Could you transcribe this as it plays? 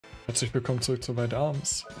Herzlich willkommen zurück zu Weit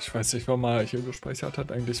Abends. Ich weiß nicht, warum er hier gespeichert hat.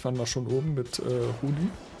 Eigentlich waren wir schon oben mit Hudi.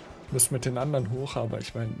 Müssen mit den anderen hoch, aber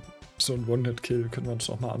ich meine, so ein One-Hit-Kill können wir uns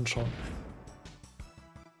noch mal anschauen.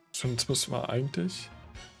 Sonst müssen wir eigentlich...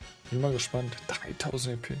 Bin mal gespannt.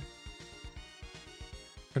 3000 EP.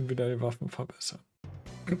 Können wieder die Waffen verbessern.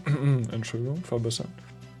 Entschuldigung, verbessern.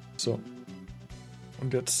 So.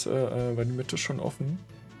 Und jetzt war die Mitte schon offen.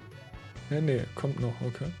 Nee, kommt noch,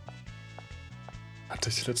 okay. Hatte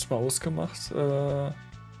ich letztes Mal ausgemacht?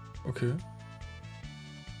 Okay.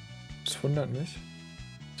 Das wundert mich.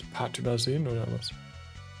 Ist Part übersehen oder was?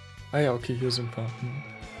 Ah ja, okay, hier sind wir.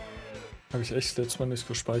 Habe ich echt letztes Mal nicht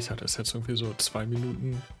gespeichert. Das ist jetzt irgendwie so 2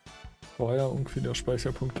 Minuten vorher irgendwie der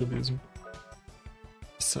Speicherpunkt gewesen.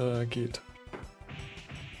 Das geht.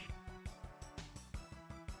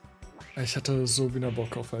 Ich hatte so wieder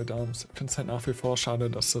Bock auf Weit Abends. Ich finde es halt nach wie vor schade,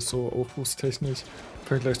 dass das so aufrufstechnisch im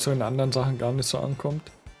Vergleich zu den anderen Sachen gar nicht so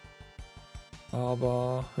ankommt.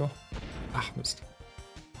 Aber, ja. Ach, Mist.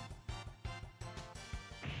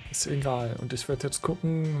 Ist egal. Und ich werde jetzt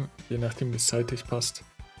gucken, je nachdem wie es zeitlich passt,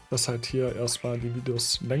 dass halt hier erstmal die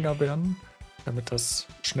Videos länger werden, damit das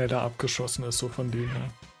schneller abgeschossen ist, so von denen her.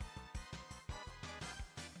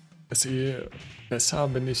 Ist eh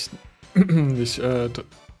besser, wenn ich nicht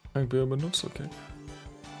Zubehör benutzt, okay.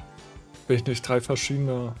 Wenn ich nicht 3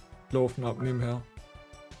 verschiedene laufen habe nebenher.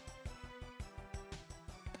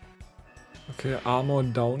 Okay, Armor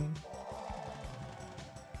down.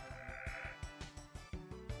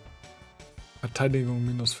 Verteidigung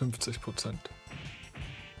minus 50%.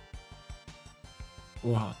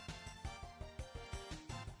 Oha.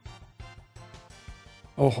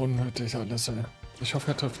 Auch unnötig alles, ey. Ich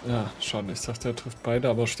hoffe, er trifft... Ja, schade, ich dachte, er trifft beide,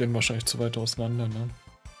 aber stehen wahrscheinlich zu weit auseinander, ne?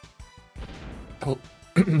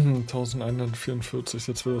 1144,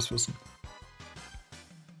 jetzt will er es wissen.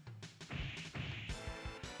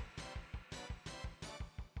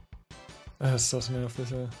 Ist das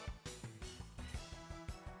nervig, ey.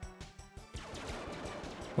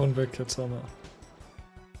 Und weg, jetzt haben wir.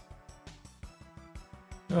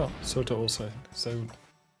 Ja, sollte ausreichen. Sehr gut.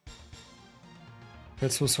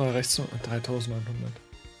 Jetzt müssen wir rechts noch... 3100.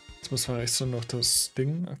 Jetzt müssen wir rechts noch das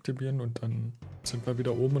Ding aktivieren und dann sind wir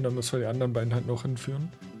wieder oben und dann müssen wir die anderen beiden halt noch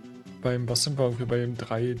hinführen. Was sind wir irgendwie bei dem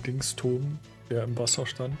 3-Dings-Turm, der im Wasser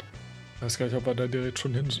stand? Ich weiß gar nicht, ob wir da direkt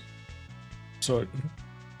schon hin sollten.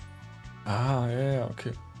 Ah, ja,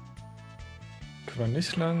 okay. Können wir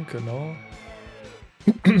nicht lang, genau.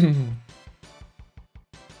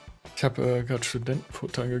 Ich habe gerade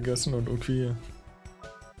Studentenfutter gegessen und irgendwie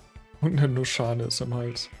eine Nussschale ist im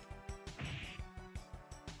Hals.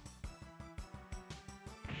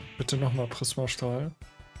 Bitte nochmal Prismastrahl.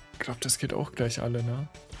 Ich glaube, das geht auch gleich alle, ne?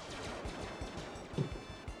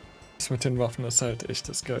 Das mit den Waffen ist halt echt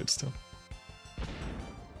das Geilste.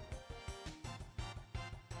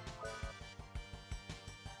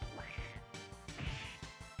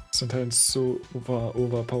 Sind halt so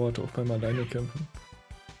overpowered auch beim alleine kämpfen.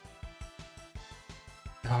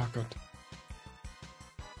 Ja Gott.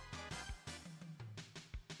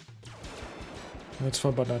 Jetzt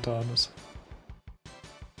verballert er alles.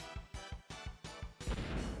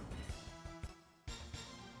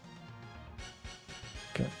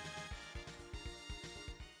 Okay.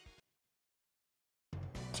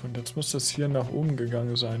 So, und jetzt muss das hier nach oben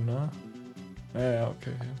gegangen sein, ne? Ja,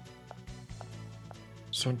 okay. Hier.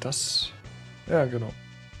 So, und das... Ja, genau.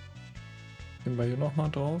 Gehen wir hier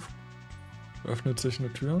nochmal drauf. Öffnet sich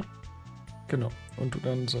eine Tür. Genau. Und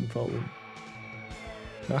dann sind wir oben.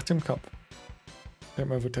 Nach dem Cup. Ich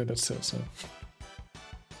denke mal, wird der letzte sein.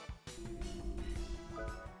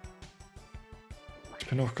 Ich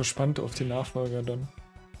bin auch gespannt auf die Nachfolger dann.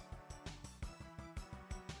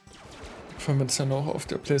 Vor allem, wenn es dann auch auf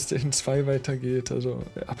der PlayStation 2 weitergeht. Also,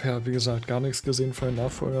 ich habe ja, wie gesagt, gar nichts gesehen von den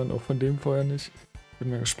Nachfolgern, auch von dem vorher nicht. Bin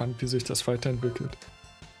mir gespannt, wie sich das weiterentwickelt.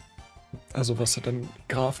 Also, was sie dann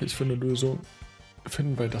grafisch für eine Lösung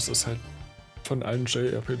finden, weil das ist halt von allen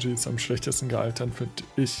JRPGs am schlechtesten gealtert, finde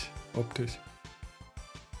ich, optisch.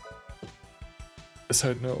 Ist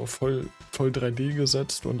halt auf voll 3D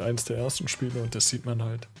gesetzt und eins der ersten Spiele und das sieht man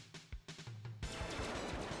halt.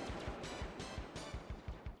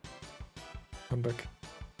 Comeback.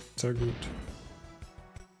 Sehr gut.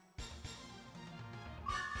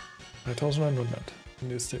 3100.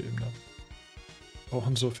 Nächste Ebene.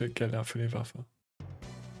 Brauchen so viel Geller für die Waffe.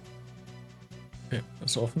 Okay,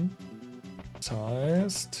 ist offen. Das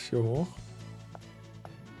heißt, hier hoch.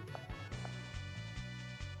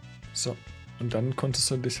 So. Und dann konntest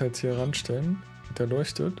du dich halt hier ranstellen. Der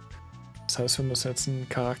leuchtet. Das heißt, wir müssen jetzt einen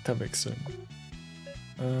Charakter wechseln.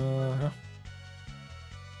 Ja.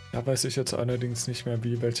 Da weiß ich jetzt allerdings nicht mehr,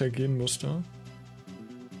 wie welcher gehen musste.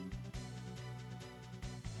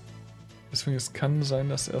 Deswegen es kann sein,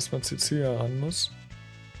 dass erstmal Cecilia ran muss.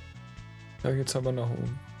 Da geht's aber nach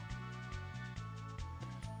oben.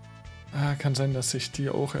 Ah, kann sein, dass sich die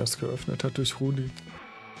auch erst geöffnet hat durch Rudi.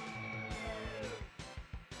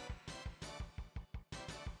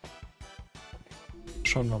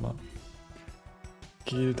 Schauen wir mal.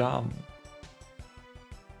 Gildarm.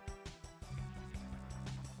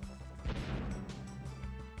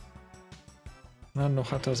 Na,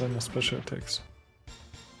 noch hat er seine Special Attacks.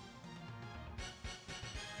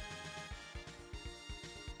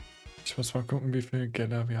 Ich muss mal gucken, wie viel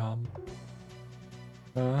Gelder wir haben.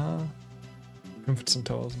 Ah,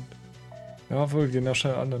 15.000. Ja, wohl gehen ja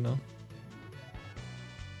schnell alle, ne?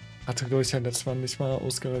 Hatte, glaube ich, ja letztes Mal nicht mal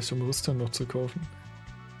ausgereicht, um Rüstung noch zu kaufen.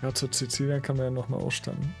 Ja, zu Cecilia kann man ja nochmal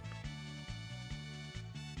ausstatten.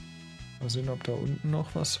 Mal sehen, ob da unten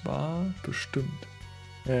noch was war. Bestimmt.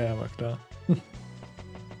 Ja, war klar. Bin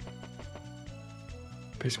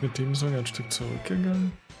ich mit dem sogar ein Stück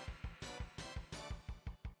zurückgegangen?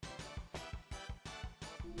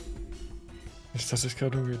 Nicht, dass ich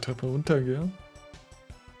gerade irgendwie die Treppe runtergehe.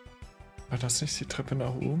 War das nicht die Treppe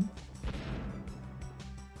nach oben?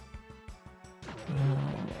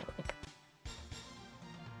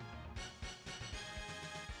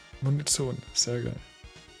 Munition, sehr geil.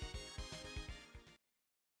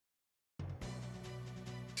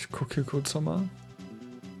 Ich gucke hier kurz nochmal.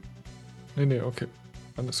 Nee, okay.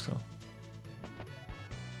 Alles klar.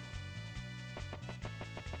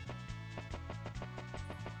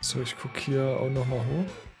 So, ich gucke hier auch nochmal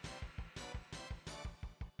hoch.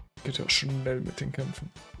 Geht ja schnell mit den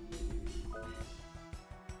Kämpfen.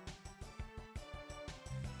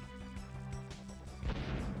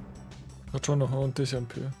 Hat schon noch ordentlich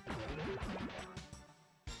MP.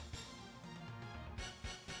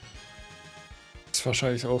 Ist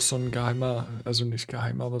wahrscheinlich auch so ein geheimer, also nicht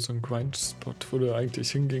geheimer, aber so ein Grind-Spot, wo du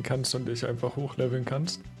eigentlich hingehen kannst und dich einfach hochleveln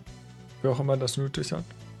kannst. Wer auch immer das nötig hat.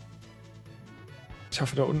 Ich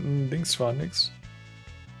hoffe, da unten links war nichts.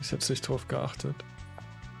 Ich hätte nicht drauf geachtet.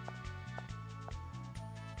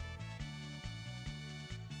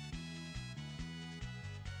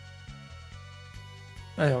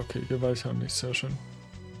 Ah ja, okay, hier war ich auch nicht, sehr schön.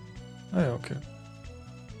 Ah ja, okay.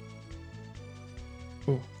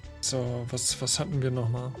 Oh, so, was hatten wir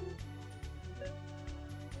nochmal?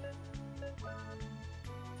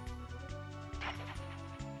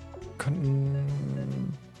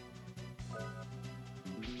 Konnten...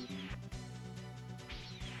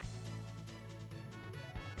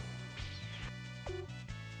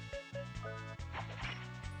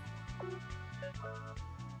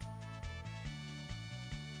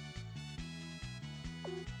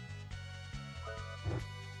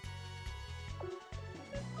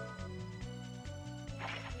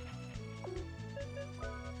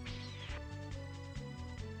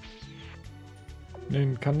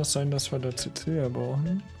 Nee, kann es sein, dass wir da Cecilia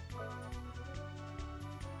brauchen?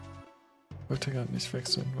 Wollte gerade nicht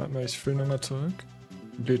wechseln. Warte mal, ich will nochmal zurück.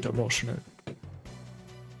 Lädt aber auch schnell.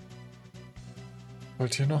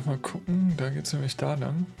 Wollt ihr nochmal gucken? Da geht es nämlich da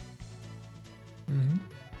lang.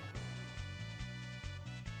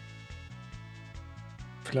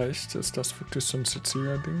 Vielleicht ist das wirklich so ein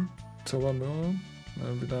Cecilia-Ding. Zaubermöhre.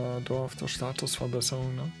 Wieder dauerhafte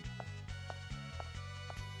Statusverbesserung, ne?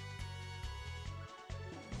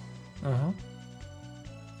 Aha.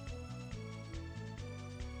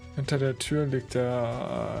 Hinter der Tür liegt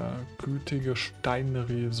der gütige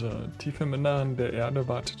Steinriese. Tief im Inneren der Erde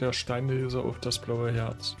wartet der Steinriese auf das blaue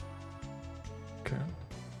Herz. Okay.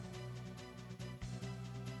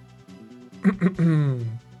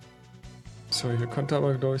 So, hier konnte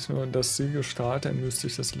aber, glaube ich, nur das Siegelstrahl, dann löst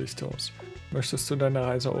sich das Licht aus. Möchtest du deine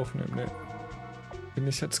Reise aufnehmen? Nee. Bin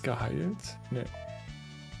ich jetzt geheilt? Nee.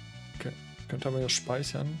 Okay. Könnte aber ja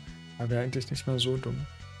speichern. Aber wäre eigentlich nicht mehr so dumm.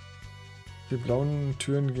 Die blauen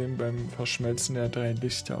Türen gehen beim Verschmelzen der 3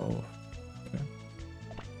 Lichter auf. Okay.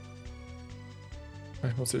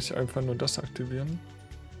 Vielleicht muss ich einfach nur das aktivieren.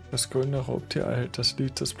 Das goldene Raubtier erhält das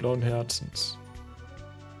Lied des blauen Herzens.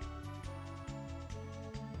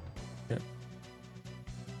 Okay.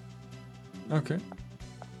 Okay.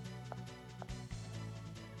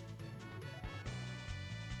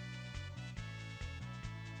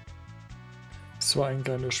 Es war ein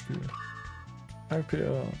geiles Spiel.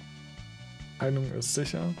 Danke, Heilung ist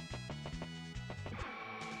sicher.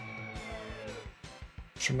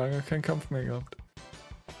 Schon lange keinen Kampf mehr gehabt.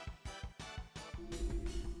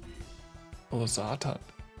 Oh, Satan.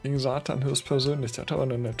 Gegen Satan höchstpersönlich. Der hat aber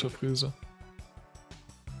eine nette Frise.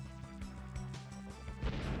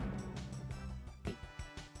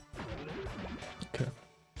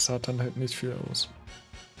 sah dann halt nicht viel aus.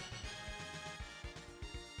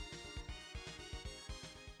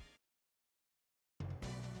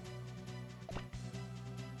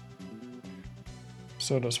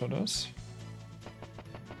 So, das war das.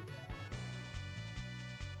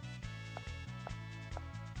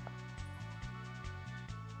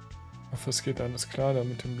 Ich hoffe, es geht alles klar da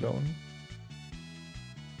mit dem Blauen.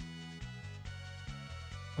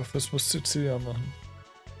 Ich hoffe, es muss Cecilia machen.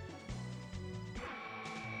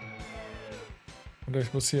 Oder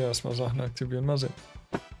ich muss hier erstmal Sachen aktivieren. Mal sehen.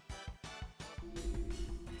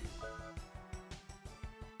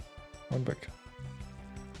 Und weg.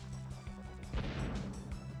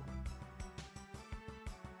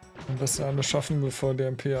 Und was wir alle schaffen, bevor die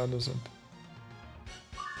MP alle sind.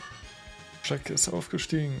 Jack ist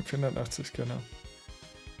aufgestiegen. 480, genau.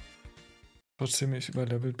 Trotzdem ich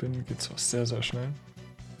überlevelt bin, geht's auch sehr, sehr schnell.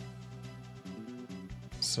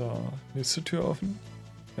 So, nächste Tür offen.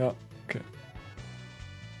 Ja, okay.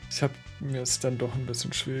 Ich habe mir es dann doch ein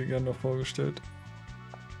bisschen schwieriger noch vorgestellt.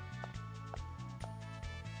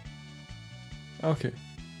 Okay.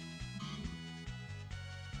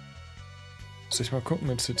 Muss ich mal gucken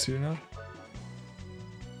mit Cecilia.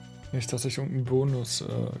 Nicht, dass ich irgendeinen Bonus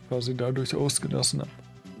quasi dadurch ausgelassen habe.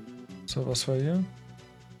 So, was war hier?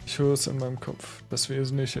 Ich höre es in meinem Kopf. Das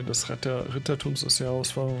Wesentliche des Rittertums ist die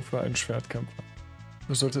Herausforderung für einen Schwertkämpfer.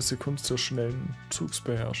 Du solltest die Kunst des schnellen Zugs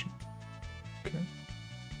beherrschen. Okay.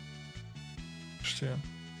 Verstehe.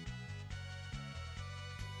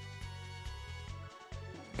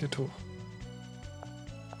 Geht hoch.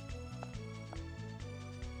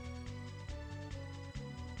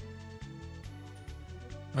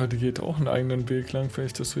 Aber die geht auch einen eigenen Weg lang, wenn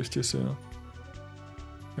ich das richtig sehe.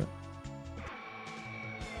 Ja.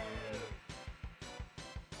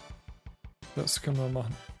 Das können wir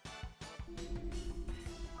machen.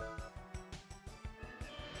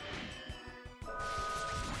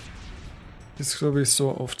 Jetzt glaube ich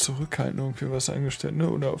so auf Zurückhalten irgendwie was eingestellt, ne?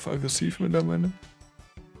 Oder auf aggressiv mittlerweile?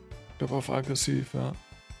 Ich glaube auf aggressiv, ja.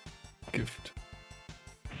 Gift.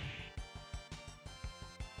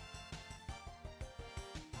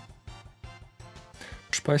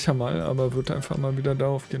 Speicher mal, aber wird einfach mal wieder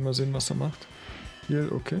darauf gehen, mal sehen, was er macht.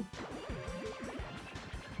 Hier, okay.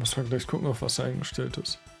 Muss man gleich gucken, auf was er eingestellt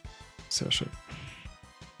ist. Sehr schön.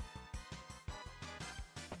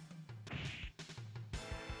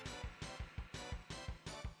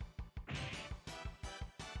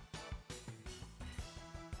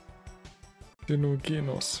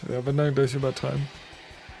 Genogenos. Ja, wenn dann gleich übertreiben.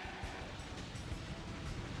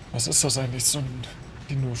 Was ist das eigentlich, so ein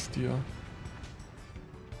Dino-Stier?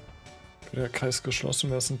 Der Kreis geschlossen,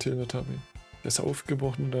 wäre es ein Teletubby. Der ist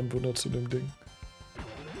aufgebrochen und dann wurde er zu dem Ding.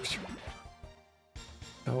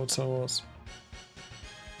 Da haut's raus.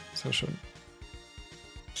 Sehr schön.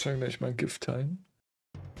 Ich schaue gleich mal Gift ein.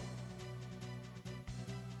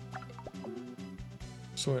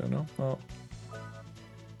 So, ja, ne? Ja.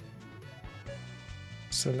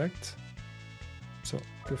 Select. So,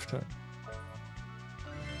 Gift ein.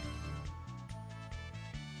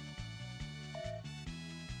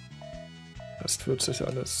 Das wird sich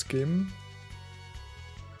alles geben.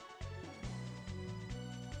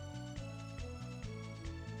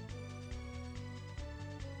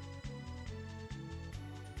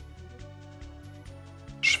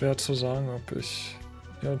 Schwer zu sagen, ob ich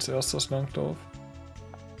hier als erstes langlaufe.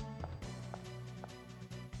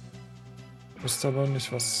 Ich wüsste aber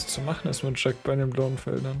nicht, was zu machen ist mit Jack bei den blauen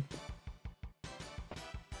Feldern.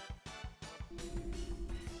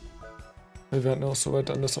 Wir werden auch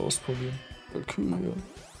soweit alles ausprobieren. Cool.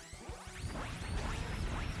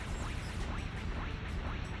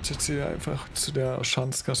 Ist jetzt hier einfach zu der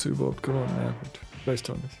Schanzkasse überhaupt gewonnen? Naja gut, vielleicht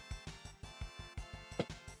doch nicht.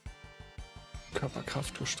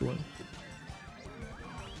 Körperkraft gestohlen.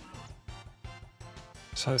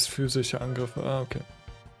 Das heißt physische Angriffe. Ah, okay.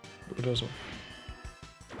 Oder so.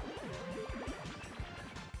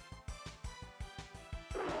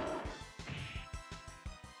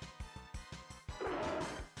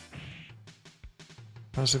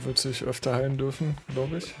 Sie wird sich öfter heilen dürfen,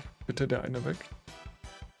 glaube ich. Bitte der eine weg.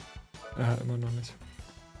 Ja, immer noch nicht.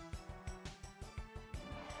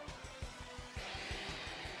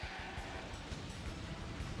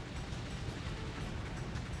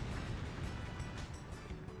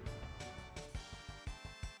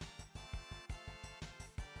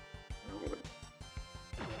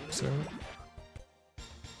 Sehr gut.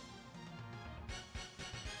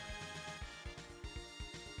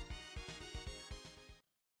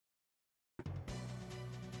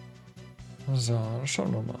 So,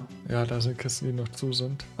 schauen wir mal. Ja, da sind Kisten, die noch zu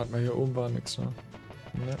sind. Hat man hier oben war nichts, ne?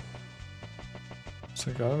 Ne. Ist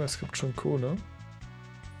egal, weil es gibt schon Kohle.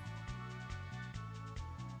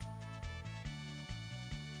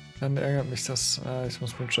 Dann ärgert mich das. Ah, ich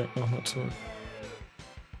muss mit Jack nochmal zurück.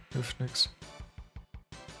 Hilft nichts.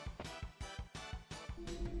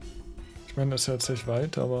 Ich meine, das ist jetzt nicht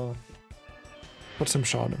weit, aber trotzdem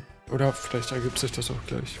schade. Oder vielleicht ergibt sich das auch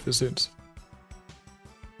gleich. Wir sehen's.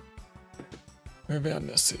 Wir werden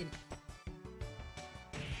es sehen.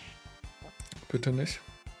 Bitte nicht.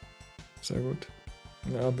 Sehr gut.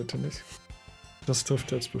 Ja, bitte nicht. Das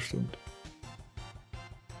trifft jetzt bestimmt.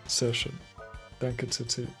 Sehr schön. Danke,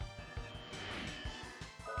 CC.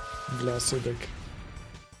 Glas hier weg.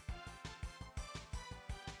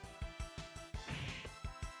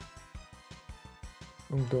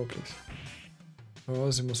 Unglaublich. Oh,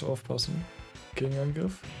 sie muss aufpassen.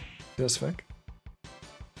 Gegenangriff. Der ist weg.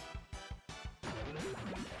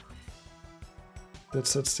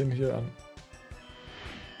 Jetzt setzt den hier an.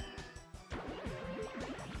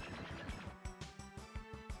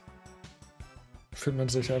 Fühlt man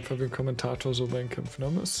sich einfach wie ein Kommentator so beim Kämpfen,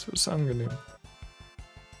 aber es ist angenehm.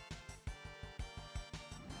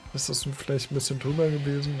 Das ist vielleicht ein bisschen drüber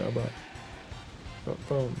gewesen, aber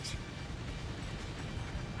warum nicht?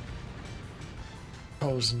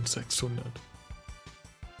 1600.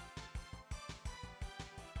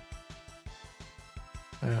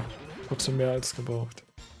 Naja, trotzdem mehr als gebraucht.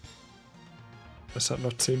 Es hat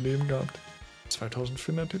noch 10 Leben gehabt.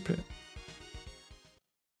 2400 TP.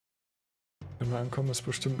 Wenn wir ankommen, ist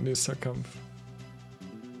bestimmt nächster Kampf.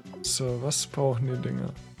 So, was brauchen die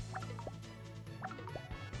Dinger?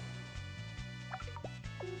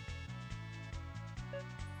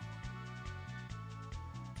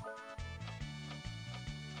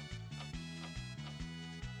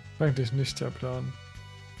 Eigentlich nicht der Plan.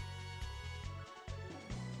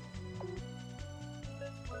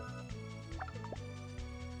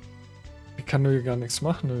 Ich kann nur hier gar nichts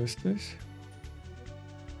machen, richtig?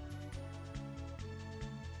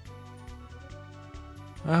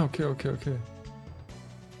 Ah, okay.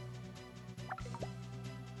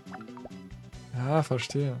 Ja,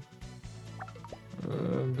 verstehe.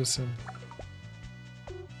 Ein bisschen.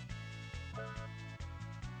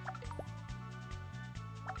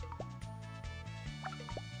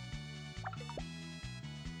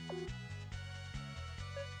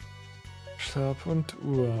 Stab und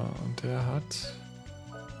Uhr. Und der hat...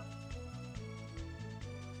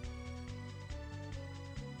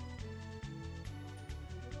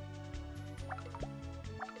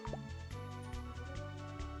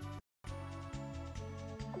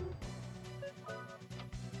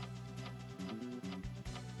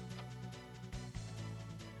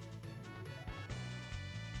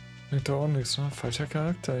 Bringt da auch nichts, ne? Falscher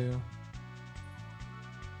Charakter hier.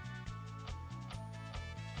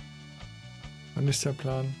 War nicht der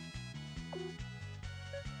Plan.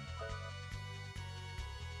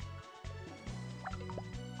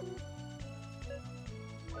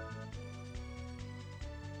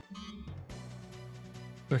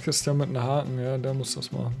 Vielleicht ist der mit einem Haken, ja, der muss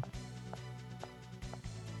das machen.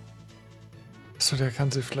 Achso, der kann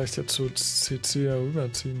sich vielleicht jetzt zu CC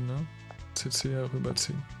rüberziehen, ne? CC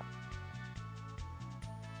rüberziehen.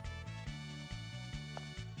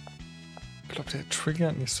 Ich glaube, der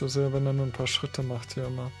triggert nicht so sehr, wenn er nur ein paar Schritte macht hier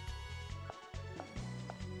immer.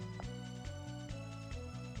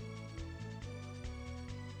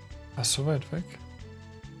 Ach, so weit weg?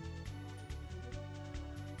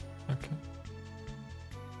 Okay.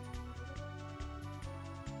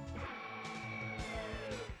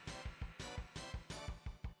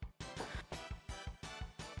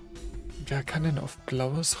 Wer kann denn auf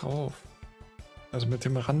Blaues rauf? Also mit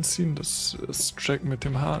dem Ranziehen, das ist Jack mit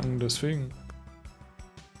dem Haken, deswegen.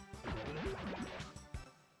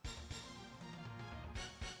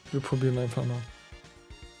 Wir probieren einfach mal.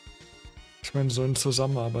 Ich meine, sollen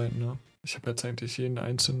zusammenarbeiten, ne? Ich habe jetzt eigentlich jeden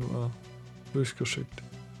einzelnen nur durchgeschickt.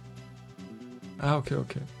 Ah,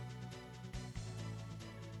 okay.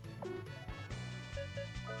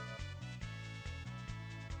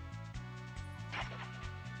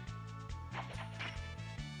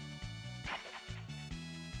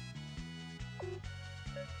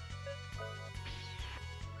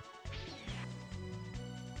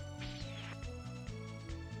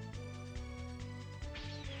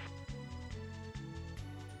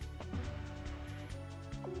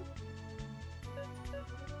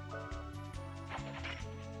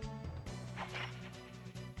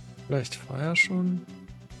 Vielleicht vorher schon?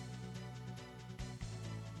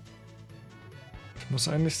 Ich muss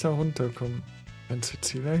eigentlich da runterkommen. Wenn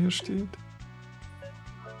Cecilia hier steht?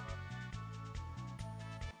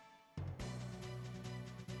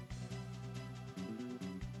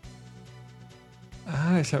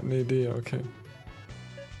 Ich habe eine Idee, okay.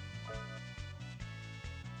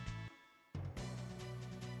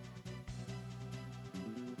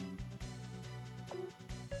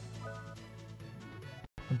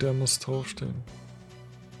 Und der muss draufstehen.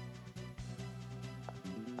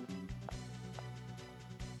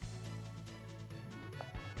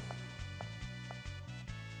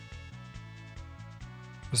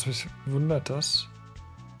 Was mich wundert, das?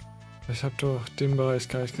 Ich habe doch den Bereich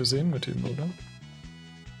gar nicht gesehen mit ihm, oder?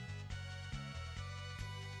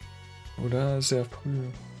 Oder sehr früh.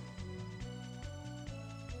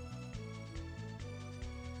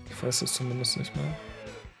 Ich weiß es zumindest nicht mehr.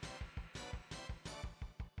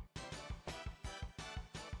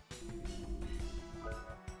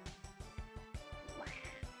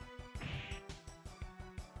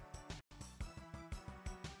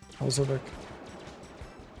 Also weg.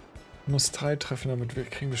 Ich muss 3 treffen, damit wir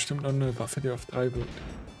kriegen bestimmt noch eine Waffe, die auf 3 wirkt.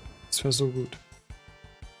 Das wäre so gut.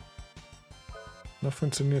 Noch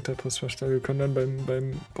funktioniert der Postverstärker. Wir können dann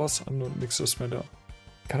beim Boss an und nichts ist mehr da.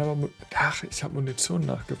 Kann aber... Ach, ich habe Munition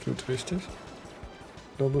nachgefüllt, richtig?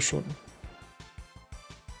 Ich glaube schon.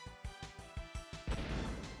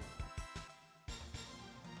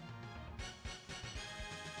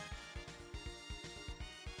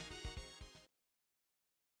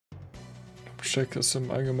 Jack ist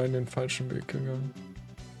im Allgemeinen den falschen Weg gegangen.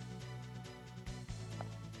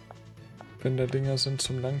 Wenn da Dinger sind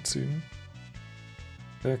zum Langziehen,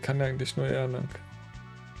 wer kann ja eigentlich nur er lang?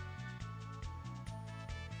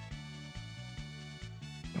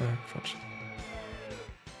 Ah, Quatsch.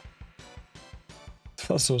 Das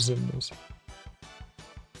war so sinnlos.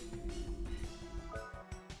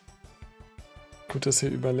 Gut, dass je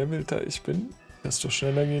überlevelter ich bin, desto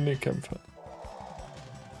schneller gehen die Kämpfe.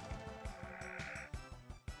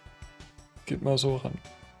 Geht mal so ran.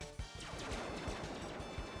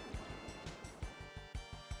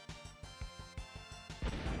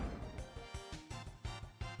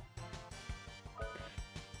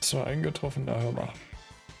 So eingetroffen, da hör mal.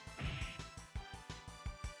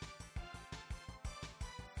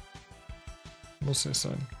 Muss nicht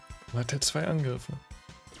sein. Man hat ja 2 Angriffe.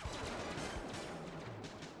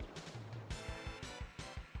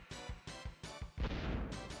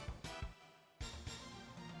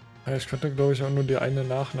 Ja, ich könnte, glaube ich, auch nur die eine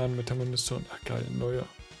nachladen mit der Munition. Ach geil, neuer.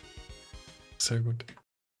 Sehr gut.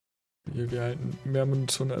 Wir halten mehr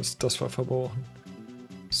Munition als das wir verbrauchen.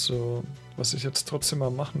 So, was ich jetzt trotzdem mal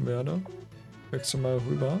machen werde, wechsle mal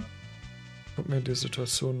rüber. Guck mir die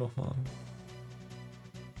Situation nochmal an.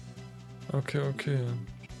 Okay, okay.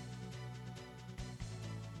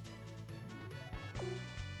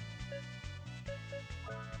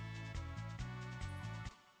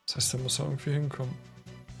 Das heißt, da muss er irgendwie hinkommen.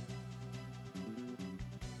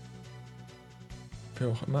 Wie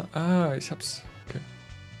auch immer. Ah, ich hab's. Okay.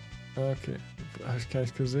 Okay. Habe ich gar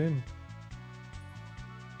nicht gesehen.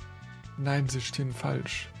 Nein, sie stehen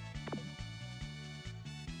falsch.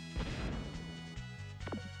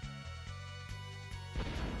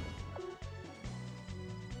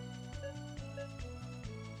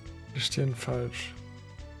 Sie stehen falsch.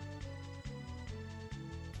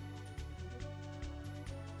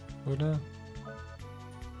 Oder?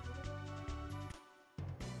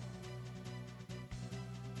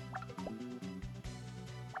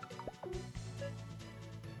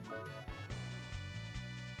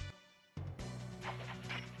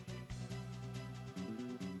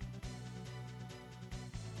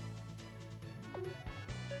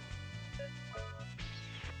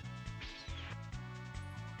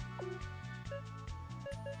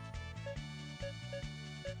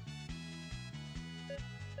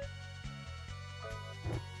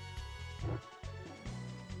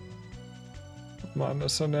 Mann,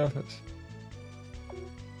 das ist so nervig.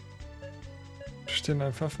 Die stehen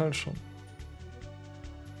einfach falsch rum.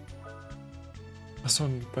 Achso,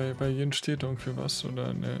 bei jedem steht irgendwie was,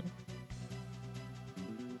 oder ne?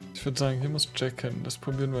 Ich würde sagen, hier muss Jack hin. Das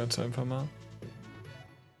probieren wir jetzt einfach mal.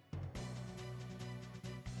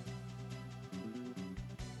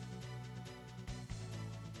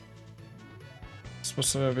 Das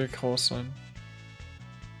muss der Weg raus sein.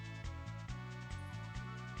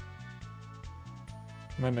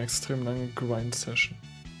 Meine extrem lange Grind-Session.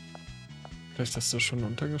 Vielleicht ist das schon ein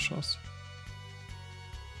Untergeschoss?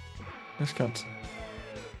 Nicht ganz.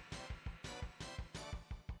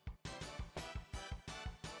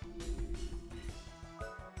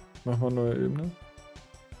 Machen wir neue Ebene.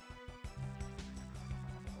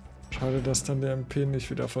 Schade, dass dann der MP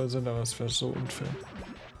nicht wieder voll sind, aber es wäre so unfair.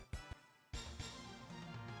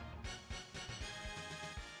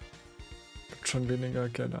 Gibt schon weniger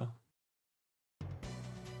Geller.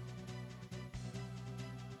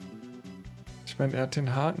 meine, er hat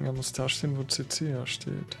den Haken, er muss da stehen, wo CC ja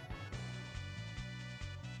steht.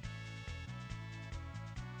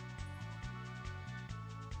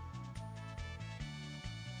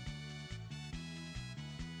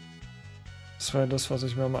 Das war ja das, was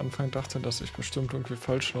ich mir am Anfang dachte, dass ich bestimmt irgendwie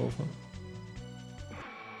falsch laufe.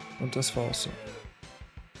 Und das war auch so.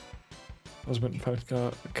 Also mit den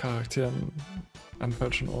falschen Charakteren am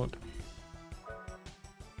falschen Ort.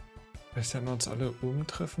 Vielleicht hätten wir uns alle oben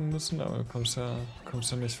treffen müssen, aber du kommst ja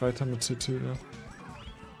nicht weiter mit CC, ja.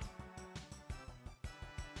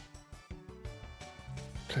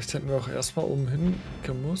 Vielleicht hätten wir auch erstmal oben hin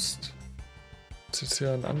gemusst. CC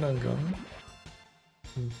einen anderen Gang.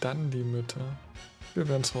 Und dann die Mütter. Wir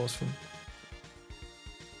werden es rausfinden.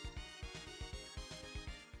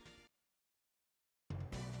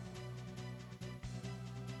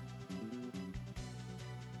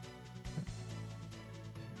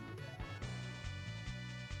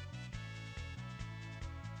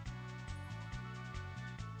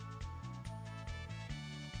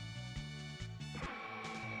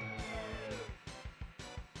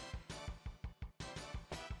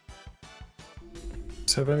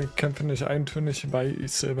 Selber kämpfe nicht eintönig, weil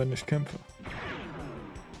ich selber nicht kämpfe.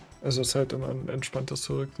 Also es ist halt immer ein entspanntes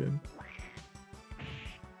Zurückgehen.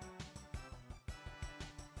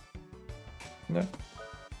 Ne?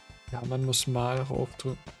 Ja, man muss mal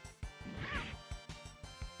raufdrücken.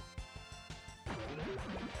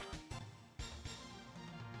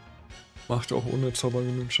 Macht auch ohne Zauber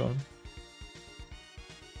genug Schaden.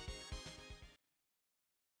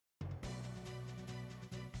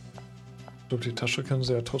 Ich glaube, die Tasche kann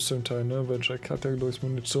sie ja trotzdem teilen, ne? Weil Jack hat ja, glaube ich,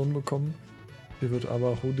 Munition bekommen. Die wird aber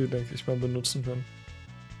Rudi, denke ich mal, benutzen können.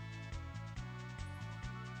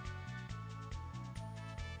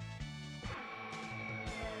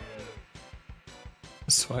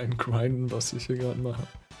 Es war ein Grinden, was ich hier gerade mache.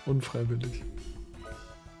 Unfreiwillig.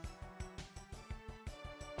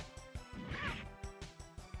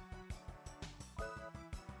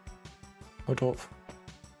 Haut drauf.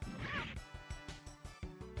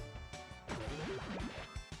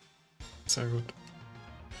 Sehr gut.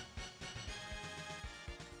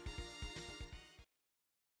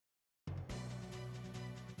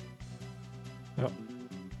 Ja.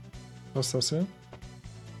 Was ist das hier?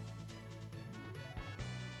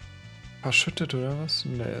 Verschüttet oder was?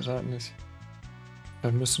 Nee, sag nicht.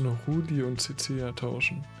 Dann müssen nur Rudi und Cecilia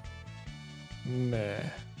tauschen. Nee.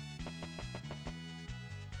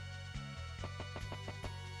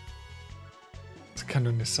 Das kann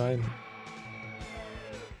doch nicht sein.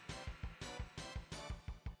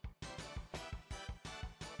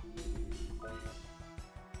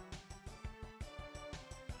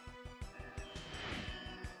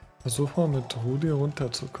 Versuch mal mit Rudi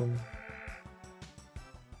runterzukommen.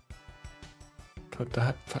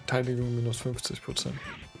 Verteidigung minus 50%.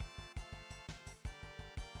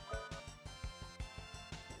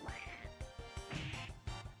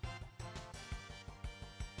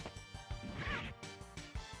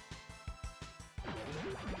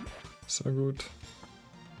 Sehr gut.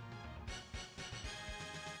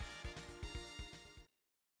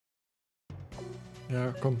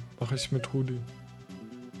 Ja, komm, mach ich mit Rudi.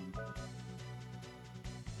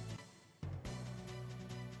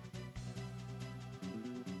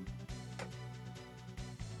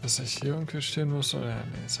 Dass ich hier irgendwie stehen muss? Oder? Ja,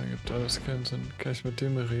 nee, das ergibt alles keinen Sinn. Kann ich mit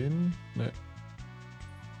dem reden? Nee.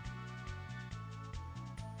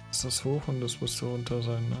 Ist das hoch und das müsste runter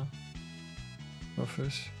sein, ne? Hoffe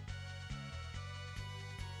ich.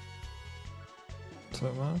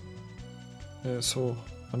 Sag mal. Nee, ist hoch.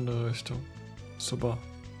 Andere Richtung. Super.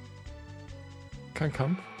 Kein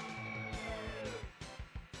Kampf?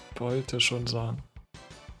 Wollte schon sagen.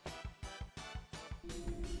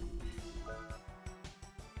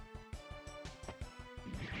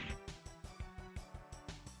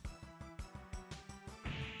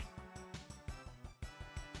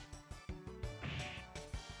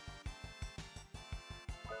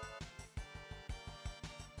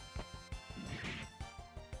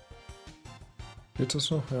 Geht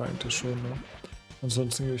das noch? Ja, eigentlich schon, ne?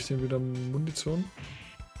 Ansonsten gebe ich dem wieder Munition.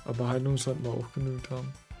 Aber Heilung sollten wir auch genügend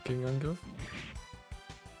haben. Gegenangriff.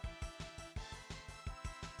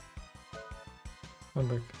 Mal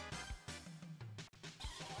weg.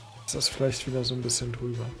 Ist das vielleicht wieder so ein bisschen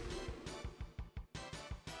drüber.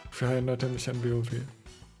 Dafür erinnert er mich an WoW.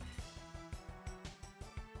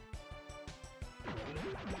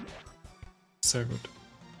 Sehr gut.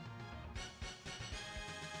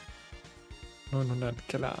 900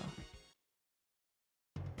 Keller.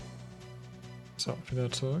 So, wieder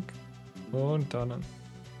zurück. Und dann.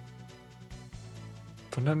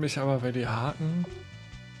 Wundert mich aber, weil die Haken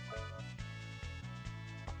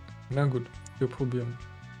Na gut, wir probieren.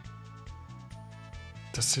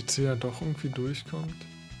 Dass jetzt ja doch irgendwie durchkommt.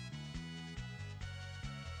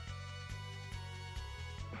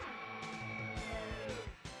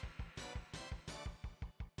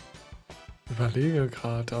 Überlege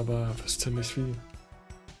gerade, aber wüsste nicht wie.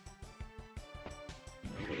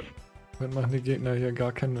 Damit machen die Gegner hier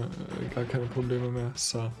gar keine Probleme mehr.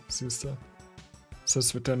 So, siehst du. Das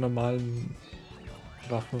ist mit der normalen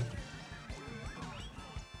Waffe.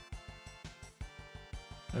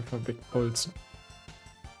 Einfach wegbolzen.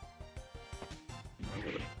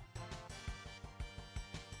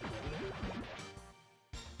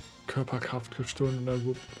 Körperkraft gestohlen und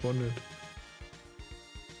dann gewonnen.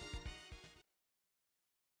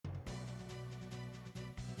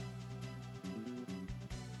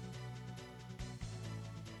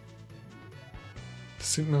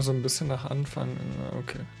 Das sieht nur so ein bisschen nach Anfang,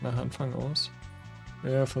 okay, nach Anfang aus.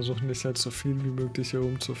 Ja, versuchen nicht halt so viel wie möglich hier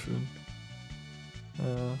rumzuführen.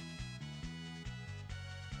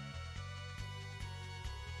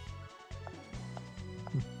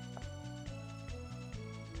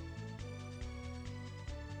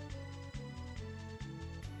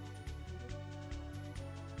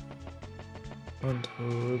 Und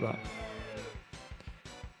rüber.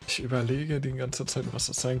 Ich überlege die ganze Zeit, was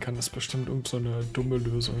das sein kann. Das ist bestimmt irgend so eine dumme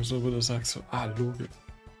Lösung, so wo du sagst, so, Logik.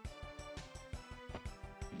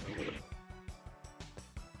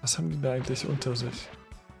 Was haben die da eigentlich unter sich?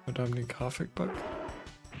 Oder haben die einen Grafikbug?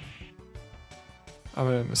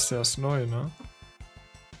 Aber dann ist der erst neu, ne?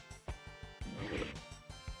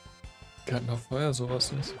 Die hatten auch vorher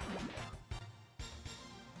sowas nicht.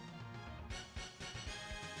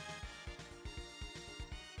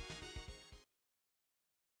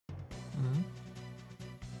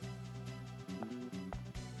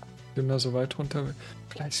 Bin da so weit runter.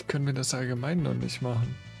 Vielleicht können wir das allgemein noch nicht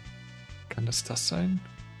machen. Kann das sein?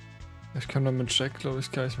 Ich kann dann mit Jack, glaube ich,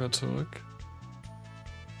 gar nicht mehr zurück.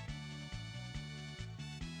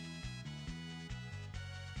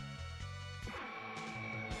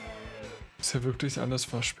 Ist ja wirklich alles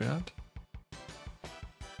versperrt?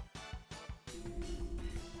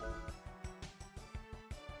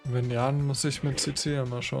 Wenn ja, dann muss ich mit CC ja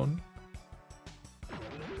mal schauen.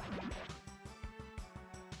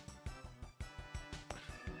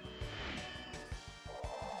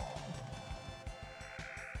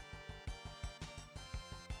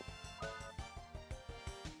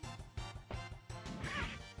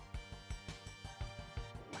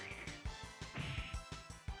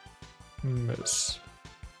 Mist.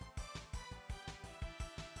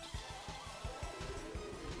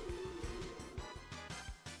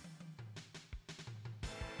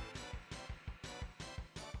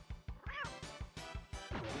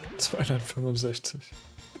 $265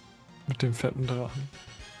 mit dem fetten Drachen.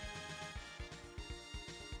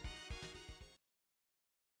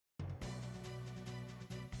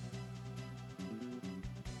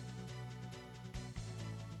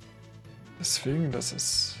 Deswegen, das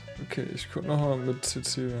ist... Okay, ich guck nochmal mit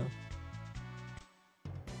Cecilia.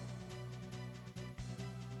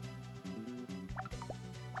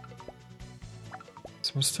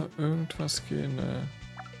 Es muss da irgendwas gehen,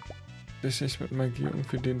 Richtig mit Magie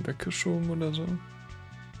irgendwie den weggeschoben oder so?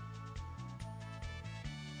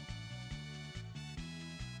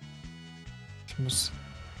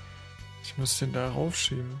 Ich muss den da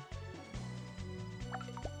raufschieben.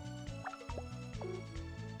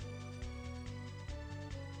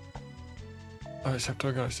 Aber ich habe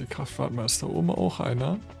da gar nicht die Kraft. Warte mal, ist da oben auch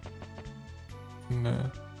einer?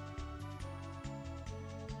 Ne.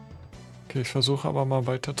 Okay, ich versuche aber mal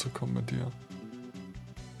weiterzukommen mit dir.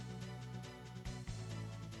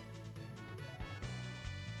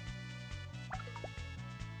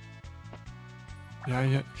 Ja,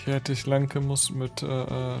 hier hätte ich lang gemusst mit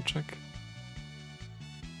Jack.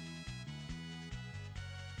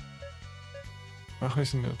 Mach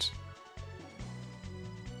ich denn jetzt?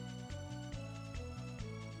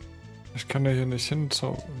 Ich kann ja hier nicht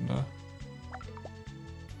hinzaubern, ne?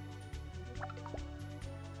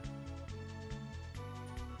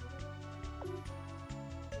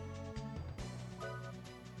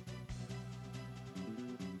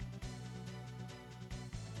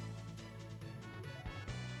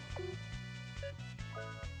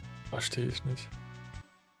 Verstehe ich nicht.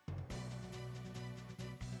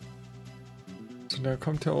 So, der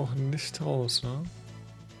kommt ja auch nicht raus, ne?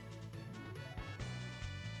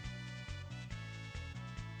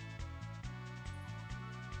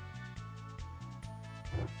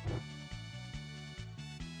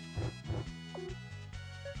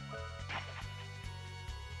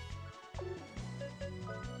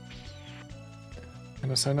 Kann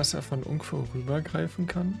das sein, dass er von irgendwo rübergreifen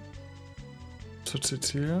kann? zu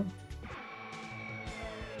Cecilia.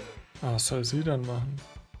 Ah, was soll sie dann machen?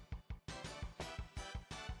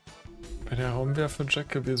 Bei der Raumwerfer Jack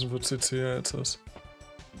gewesen, wo Cecilia jetzt ist.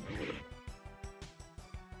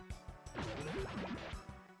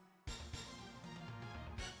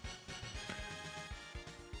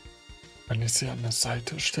 Wenn ich sie an der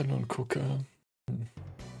Seite stelle und gucke.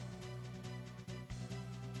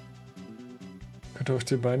 Könnt ihr euch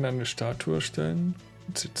die beiden an die Statue stellen?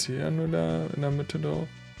 Cecilia nur da in der Mitte drauf?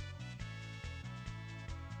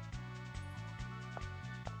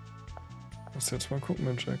 Muss jetzt mal gucken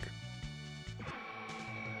mit Jack.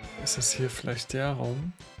 Ist es hier vielleicht der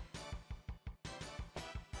Raum?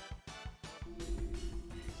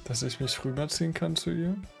 Dass ich mich rüberziehen kann zu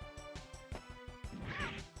ihr?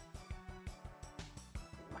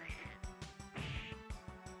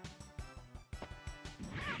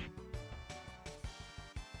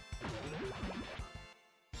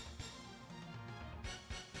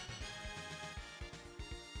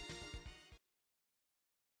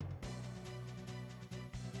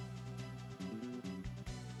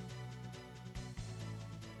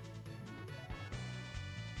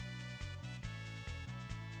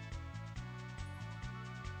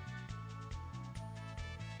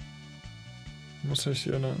 Muss ich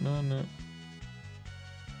hier, ne.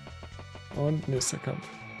 Und nächster Kampf.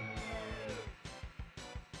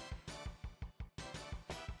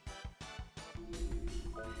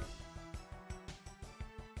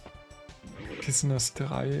 Wie sind das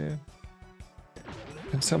 3?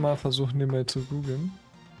 Kannst ja mal versuchen, den mal zu googeln.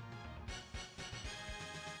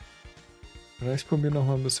 Oder ich probiere noch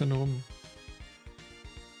mal ein bisschen rum.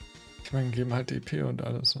 Ich meine, geben halt EP und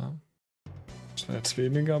alles, ne? Das war jetzt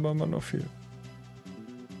weniger, aber immer noch viel.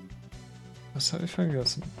 Das habe ich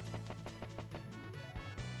vergessen.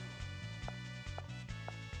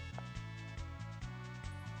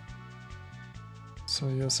 So,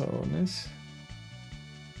 hier ist er auch nicht.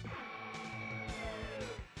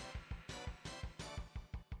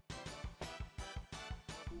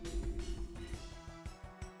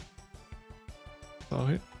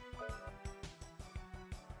 Sorry.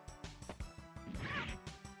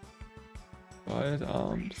 Bald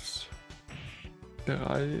abends.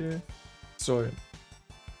 3 Säulen.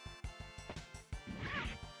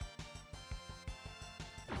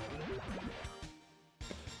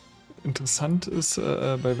 Interessant ist,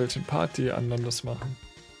 bei welchem Part die anderen das machen.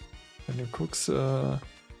 Wenn du guckst,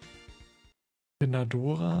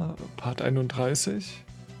 Benadora, Part 31,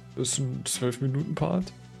 ist ein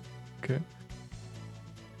 12-Minuten-Part. Okay.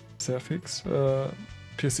 Sehr fix.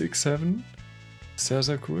 PSX 7, sehr,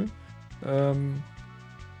 sehr cool.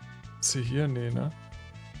 Ist sie hier? Nee, ne?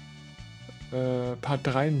 Part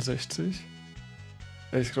 63.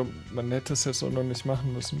 Ich glaube, man hätte es jetzt auch noch nicht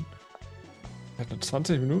machen müssen. Er hat nur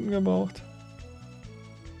 20 Minuten gebraucht.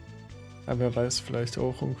 Aber wer weiß, vielleicht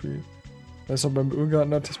auch irgendwie. Weißt du, beim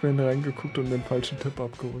Irrgarten hatte ich mir reingeguckt und den falschen Tipp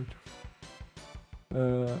abgeholt.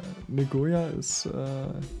 Negoya ist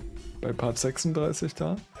bei Part 36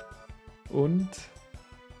 da. Und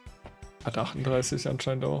Part 38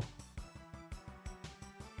 anscheinend auch.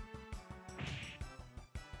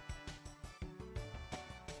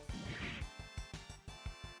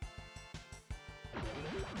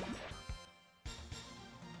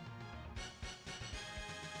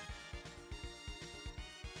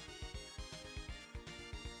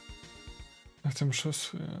 Nach dem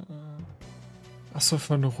Schuss. Achso,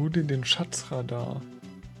 von Rudi den Schatzradar.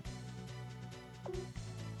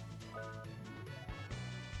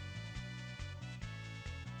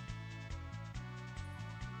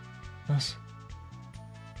 Was?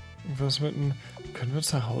 Was mit einem. Können wir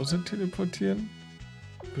uns nach Hause teleportieren?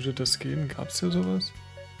 Würde das gehen? Gab's hier sowas?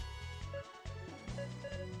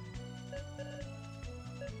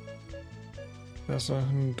 Da ist noch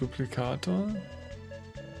ein Duplikator.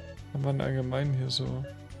 Haben wir allgemein hier so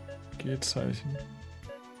G-Zeichen.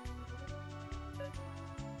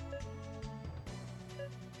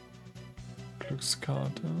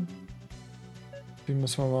 Glückskarte. Die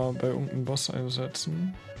müssen wir mal bei irgendeinem Boss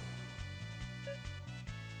einsetzen.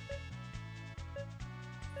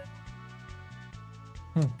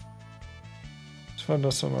 Was war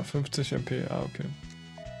das nochmal? 50 MP? Ah, okay.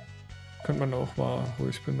 Könnte man auch mal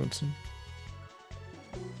ruhig benutzen.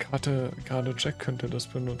 Gerade Jack könnte das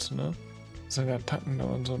benutzen, ne? Seine Attacken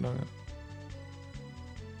dauern so lange.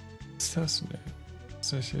 Was ist das? Ne,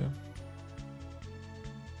 was ist das hier?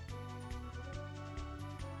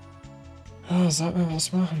 Ah, sag mir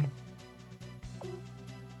was machen.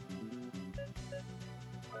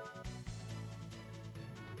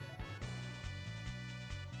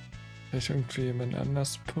 Vielleicht irgendwie jemand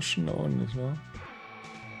anders pushen auch nicht, ne?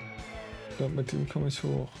 glaube, mit ihm komme ich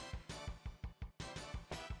hoch.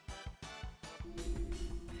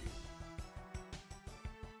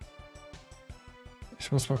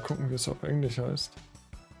 Ich muss mal gucken, wie es auf Englisch heißt.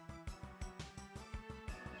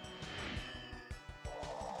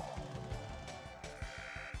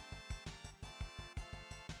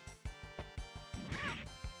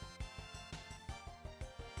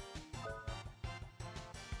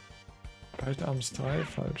 Bald abends 3,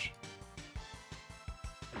 falsch.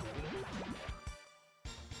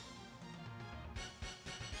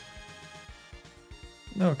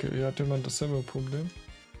 Na okay, hier hatte man dasselbe Problem.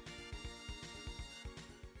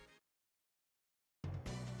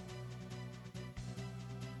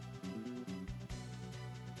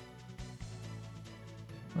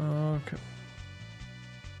 Okay.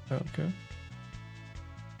 Ja, okay.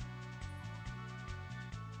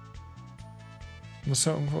 Muss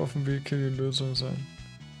ja irgendwo auf dem Weg hier die Lösung sein.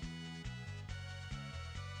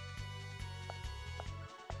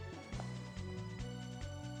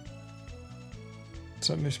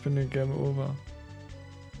 Sondern ich bin den Game Over.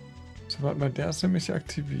 So, warte mal, der ist nämlich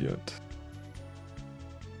aktiviert.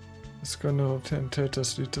 Das Gönner enthält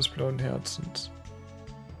das Lied des blauen Herzens.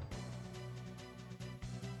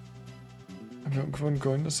 Haben wir irgendwo ein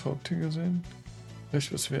goldenes Haupttier gesehen?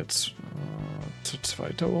 Vielleicht müssen wir jetzt zu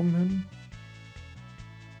zweit da oben hin.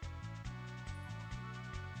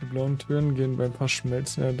 Die blauen Türen gehen beim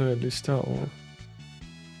Verschmelzen der 3 Lichter auf.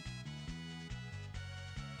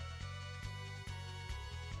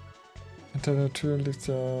 Hinter der Tür liegt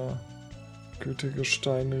der gütige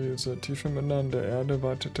Steinriese. Tief im Innern der Erde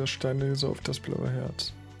wartet der Steinriese auf das blaue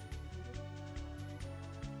Herz.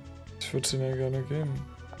 Ich würde es ihnen ja gerne geben.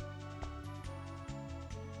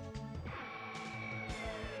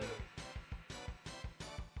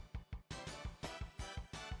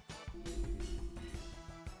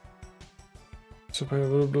 Super, hier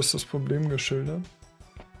wurde bloß das Problem geschildert.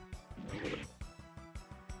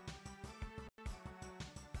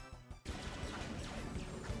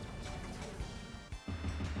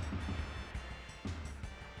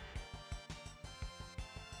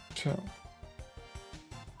 Tja.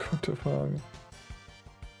 Gute Frage.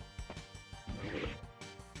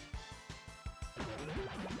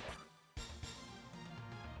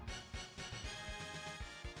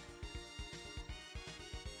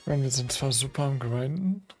 Wir sind zwar super am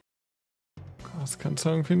Grinden, das kann es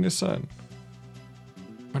irgendwie nicht sein.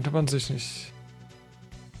 Konnte man sich nicht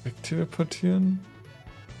wegteleportieren?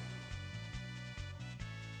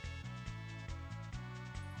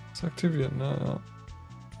 Ist aktiviert, ne? Ja.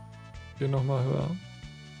 Hier nochmal höher.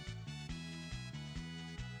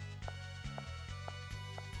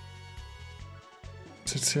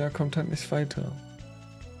 CCA kommt halt nicht weiter.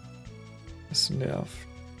 Das nervt.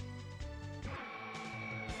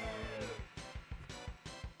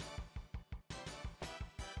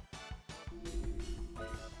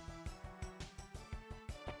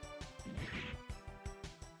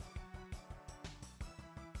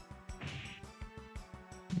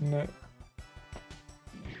 Ne.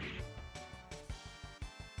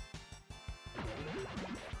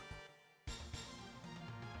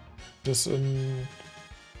 Das in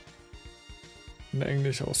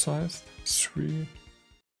Englisch auch so heißt. 3.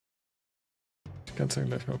 Ich kann es dann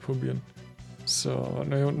gleich mal probieren. So,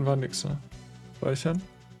 na hier unten war nix, ne? Speichern.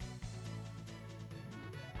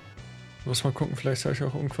 Muss mal gucken, vielleicht habe ich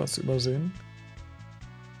auch irgendwas übersehen.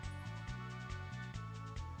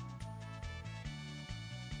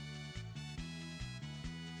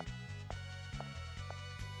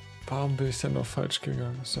 Warum bin ich denn noch falsch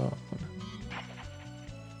gegangen? So.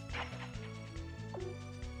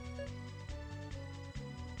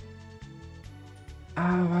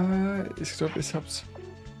 Aber ich glaube, ich hab's.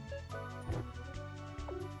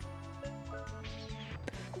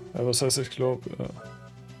 Ja, was heißt, ich glaube,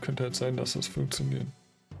 könnte halt sein, dass das funktioniert.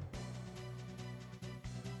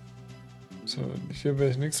 So, hier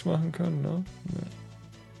werde ich nichts machen können, ne? Nee.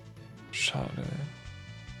 Schade, ey.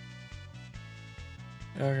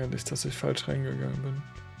 Ärgerlich, dass ich falsch reingegangen bin.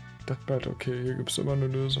 Ich dachte bald, okay, hier gibt es immer eine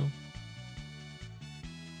Lösung.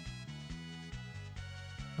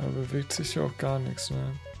 Aber bewegt sich ja auch gar nichts,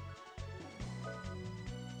 ne?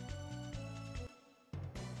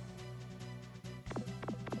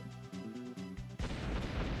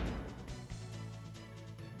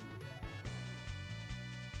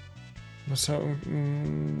 Muss ja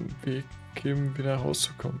irgendeinen Weg geben, wieder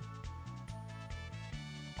rauszukommen.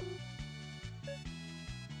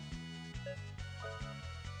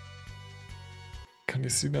 Kann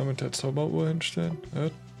ich sie da mit der Zauberuhr hinstellen?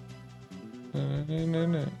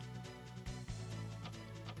 Nee.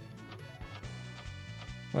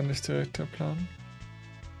 War nicht direkt der Plan.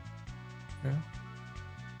 Okay.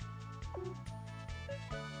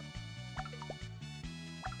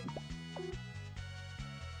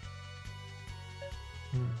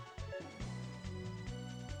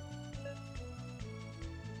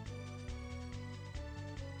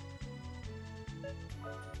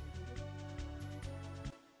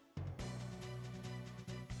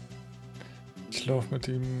 Ich laufe mit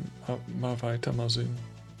ihm mal weiter, mal sehen.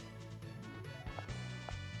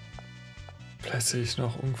 Vielleicht sehe ich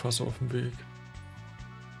noch irgendwas auf dem Weg.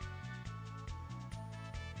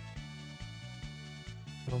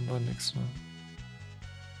 Warum war nichts, ne?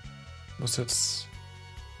 Muss jetzt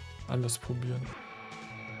alles probieren.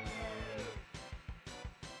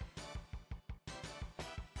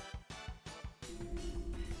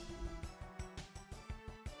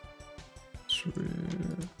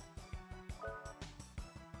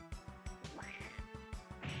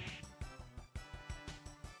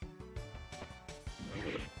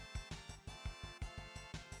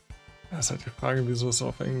 Das ist halt die Frage, wieso es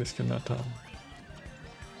auf Englisch genannt haben.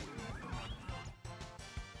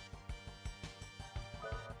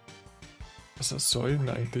 Was ist Säulen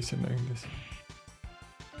eigentlich in Englisch?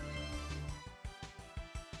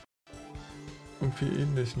 Irgendwie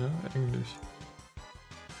ähnlich, ne? Englisch.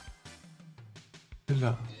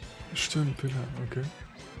 Pillar. Stimmt, Pillar, okay.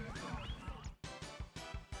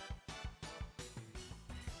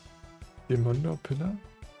 Demondo Pillar?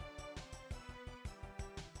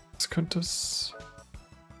 Was könnte es...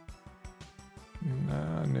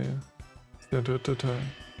 Na, nee. Der dritte Teil.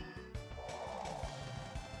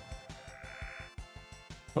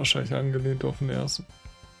 Wahrscheinlich angelehnt auf den ersten.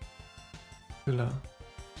 Pillar.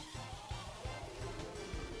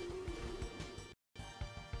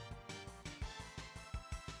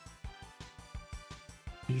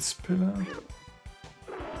 Pillar?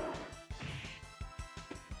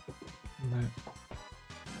 Nein.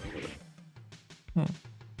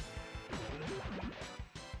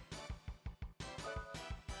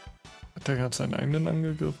 Hat der gerade seinen eigenen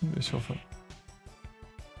angegriffen? Ich hoffe.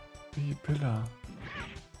 Wie Pillar.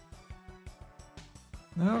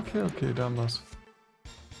 Na, okay, da haben wir's.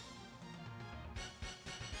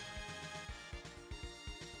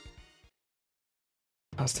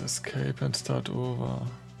 Fast escape and start over.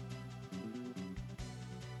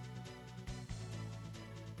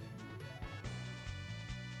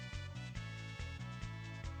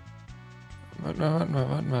 Warte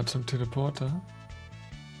mal zum Teleporter.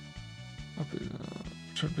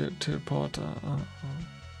 Schon wieder Teleporter.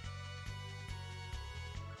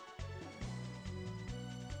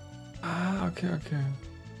 Okay.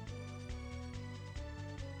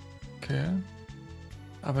 Okay.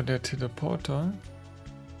 Aber der Teleporter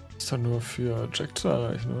ist doch nur für Jack zu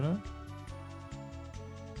erreichen, oder?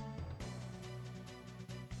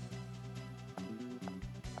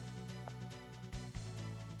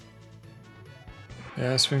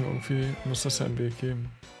 Ja, deswegen irgendwie muss das ja einen Weg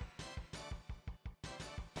geben.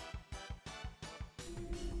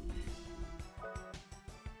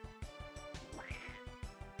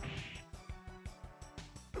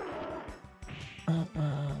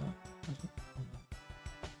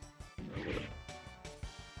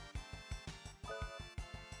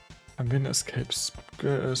 Haben wir einen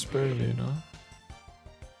Escape-Spell? Nee, ne?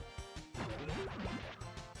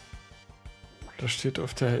 Da steht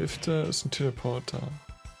auf der Hälfte, ist ein Teleporter.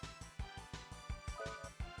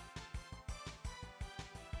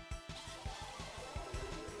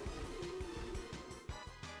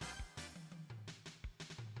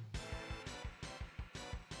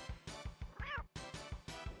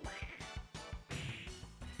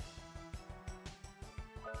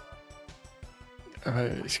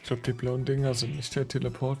 Aber ich glaube, die blauen Dinger sind nicht der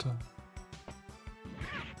Teleporter.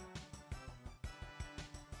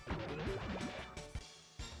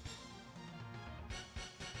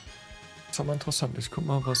 Das ist aber interessant. Ich guck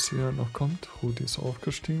mal, was hier noch kommt. Rudi ist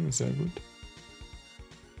aufgestiegen, sehr gut.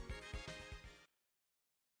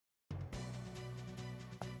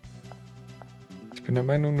 Ich bin der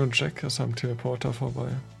Meinung, nur Jack ist am Teleporter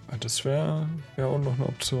vorbei. Das wäre auch noch eine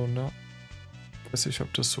Option, ne? Weiß nicht,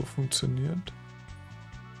 ob das so funktioniert.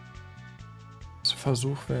 Das ist ein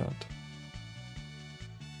Versuch wert.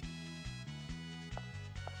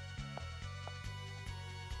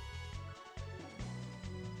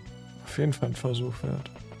 Auf jeden Fall ein Versuch wert.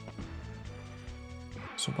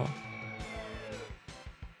 Super.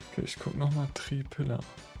 Okay, ich guck nochmal Pillar.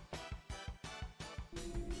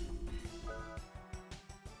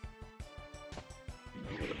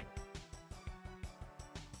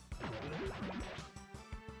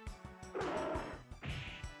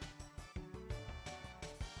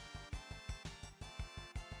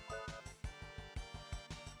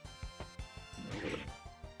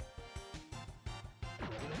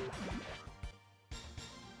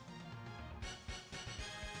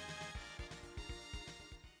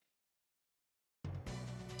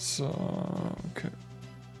 So, okay.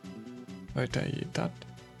 Weiter geht das.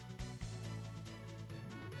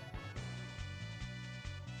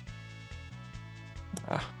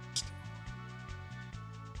 Ach.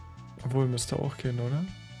 Obwohl, müsste auch gehen, oder?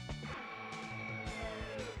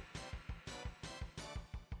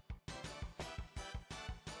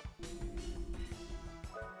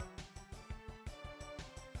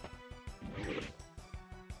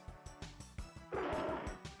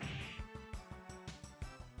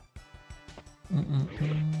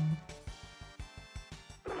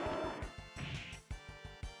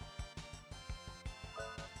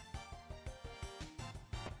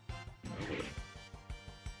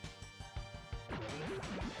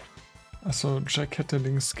 Achso, Jack hätte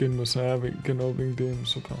links gehen müssen. Ja, genau wegen dem.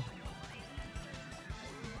 Super.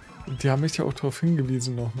 Die haben mich ja auch darauf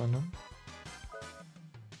hingewiesen nochmal, ne?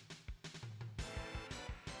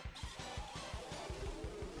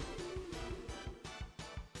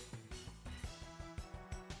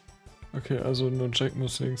 Okay, also nur Jack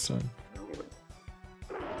muss links sein.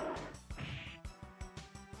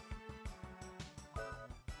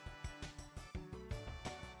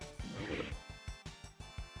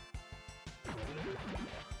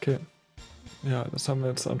 Okay. Ja, das haben wir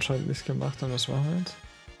jetzt anscheinend nicht gemacht und was machen wir jetzt?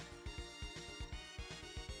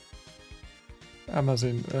 Ja, mal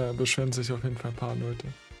sehen, beschweren sich auf jeden Fall ein paar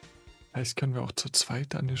Leute. Vielleicht können wir auch zu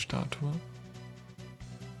zweit an die Statue.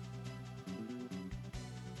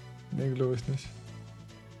 Nee, glaube ich nicht.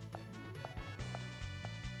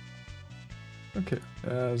 Okay,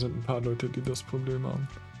 sind ein paar Leute, die das Problem haben.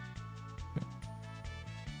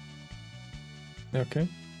 Ja, okay,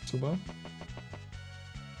 super.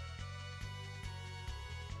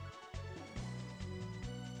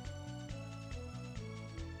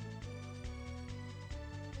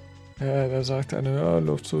 Ja, da sagt einer, ja,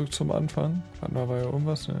 lauf zurück zum Anfang. Warte mal, war ja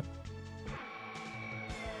irgendwas, ne?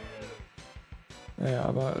 Ja,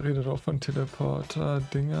 aber redet auch von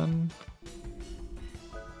Teleporter-Dingern.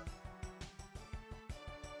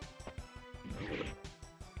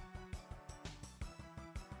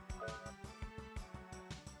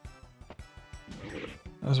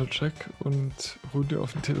 Also Jack und Rudi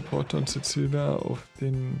auf den Teleporter und Cecilia auf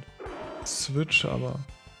den Switch, aber...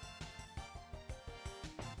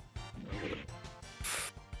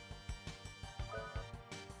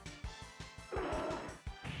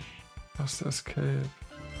 Fast Escape.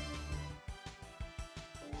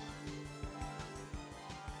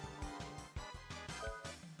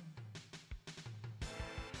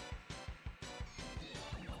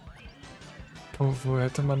 Wo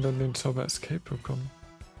hätte man denn den Zauber Escape bekommen?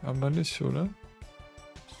 Haben wir nicht, oder?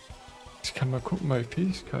 Ich kann mal gucken bei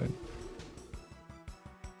Fähigkeiten.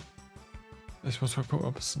 Ich muss mal gucken,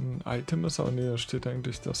 ob es ein Item ist, aber nee, da steht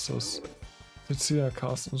eigentlich, dass das Cecilia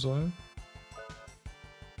casten soll.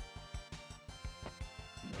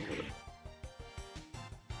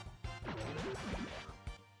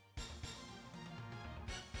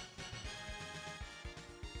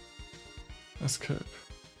 Escape.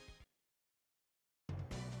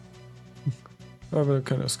 Ja, wenn du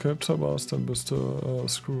kein Escape-Zauber hast, dann bist du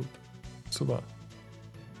screwed. Super.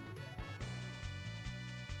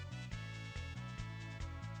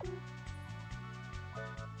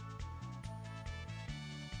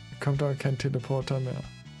 Da kommt aber kein Teleporter mehr.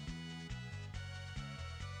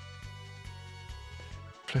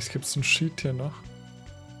 Vielleicht gibt es einen Sheet hier noch.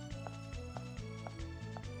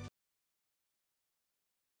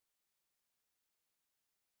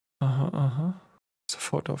 Aha, aha.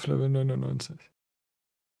 Sofort auf Level 99.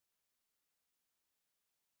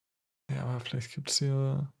 Ja, aber vielleicht gibt es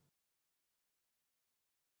hier...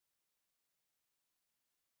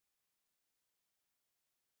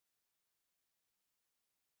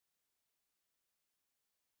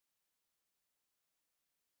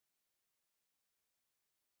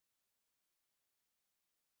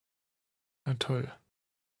 Na toll.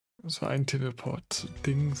 So ein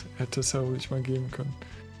Teleport-Ding hätte es ja ruhig mal geben können.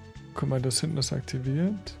 Guck mal, das hinten ist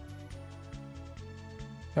aktiviert.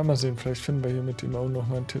 Ja, mal sehen, vielleicht finden wir hier mit ihm auch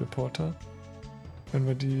nochmal einen Teleporter. Wenn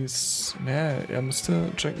wir dies... Naja,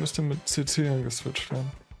 Jack müsste mit Cecilia geswitcht werden.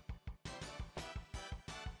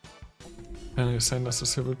 Kann nicht sein, dass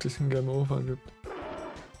es hier wirklich ein Game Over gibt.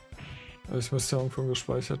 Also ich müsste ja irgendwo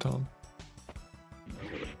gespeichert haben.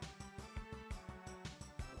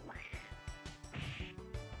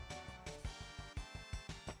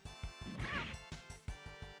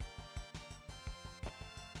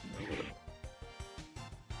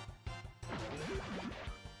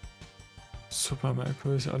 Super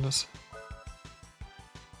merkwürdig alles.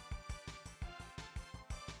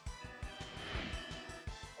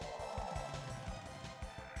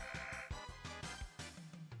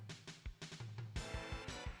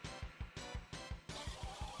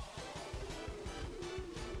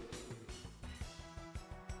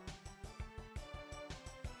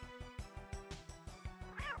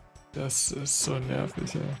 Das ist so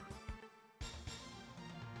nervig, ja.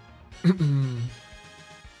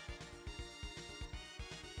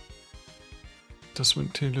 Das mit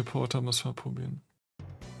dem Teleporter müssen wir probieren.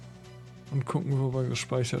 Und gucken, wo wir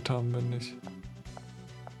gespeichert haben, wenn nicht.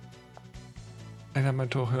 Einer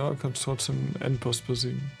meinte auch, ja, kannst trotzdem den Endboss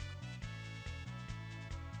besiegen.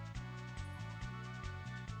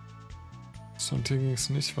 So, und hier ging es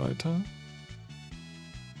nicht weiter.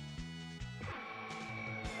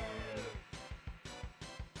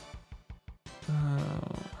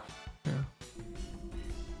 Ja.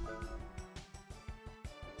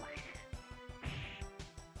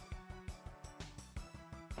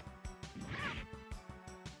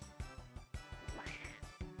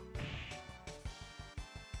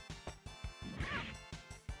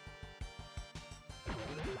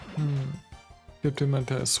 Gibt jemand,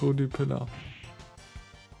 der ist so die Pillar.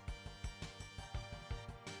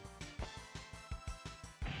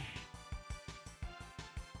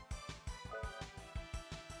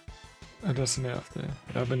 Das nervt, ey.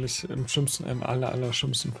 Ja, wenn ich im schlimmsten, im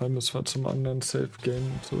allerschlimmsten Fall müssen wir zum anderen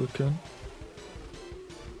Safe-Game zurückkehren.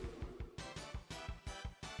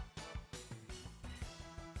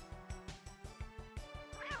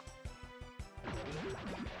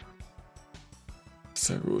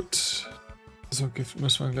 Sehr gut. So, Gift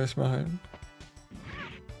müssen wir gleich mal heilen.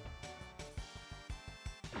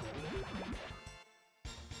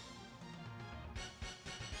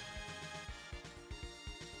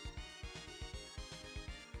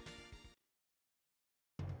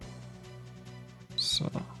 So.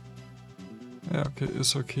 Ja, okay,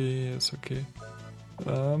 ist okay, ist okay.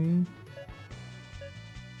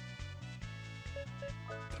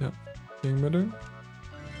 Ja, Gegenmittel.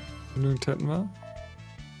 Genügend hätten wir.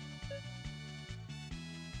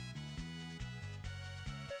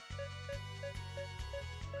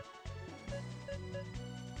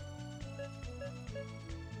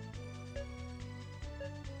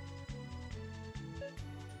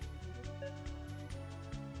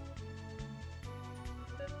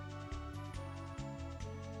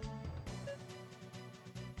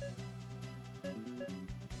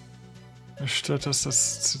 Stört, dass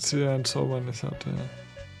das Cecilia einen Zauber nicht hatte.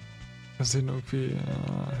 Wir sehen irgendwie,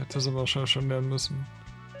 ja, hätte sie wahrscheinlich schon lernen müssen.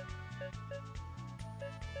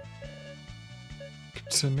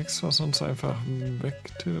 Gibt es hier nichts, was uns einfach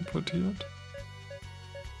wegteleportiert?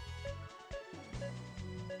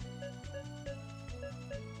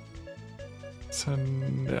 Ist ja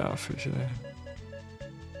nervig, ey.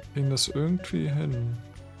 Kriegen das irgendwie hin.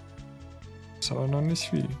 Ist aber noch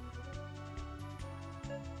nicht wie.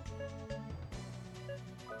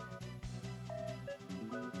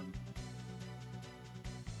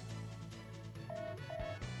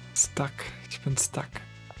 Stuck. Ich bin stuck.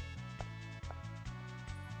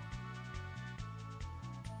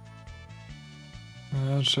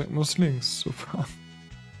 Ja, Jack muss links. Super.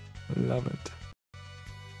 Love it.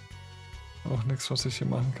 Auch nichts, was ich hier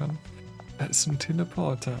machen kann. Da ist ein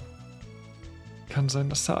Teleporter. Kann sein,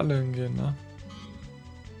 dass da alle hingehen, ne?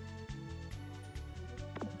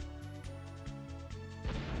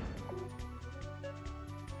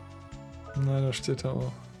 Na, da steht er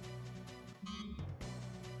auch.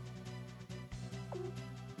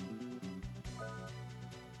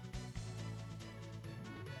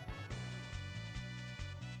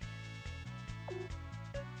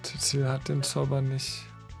 Sie hat den Zauber nicht.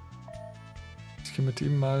 Ich gehe mit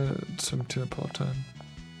ihm mal zum Teleporter hin.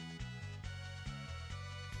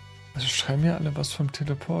 Also schreiben ja alle was vom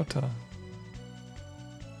Teleporter.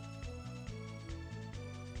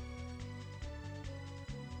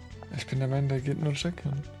 Ich bin der Meinung, da geht nur Jack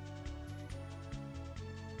hin.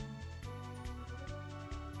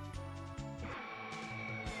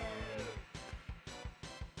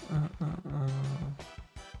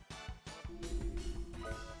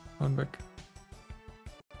 Und weg.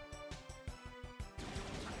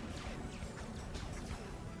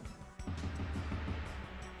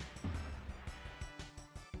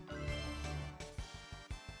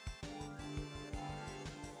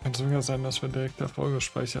 Kann sogar sein, dass wir direkt davor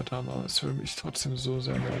gespeichert haben, aber es würde mich trotzdem so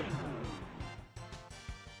sehr merken.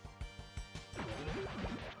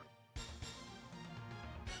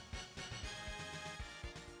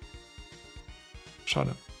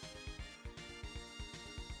 Schade.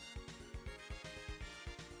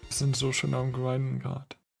 Wir sind so schön am Grinden gerade.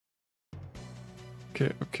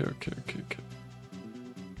 Okay.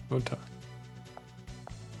 Runter.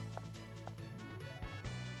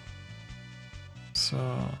 So.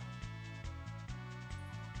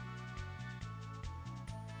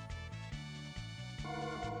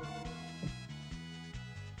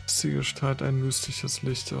 Sie strahlt ein mystisches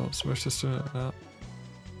Licht aus. Möchtest du... Ja.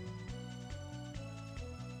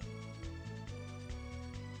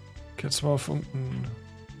 Jetzt mal auf unten.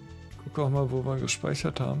 Guck auch mal, wo wir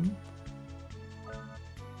gespeichert haben.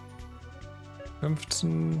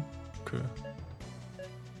 15. Okay.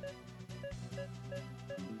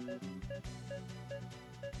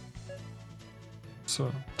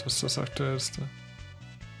 So, das ist das aktuellste.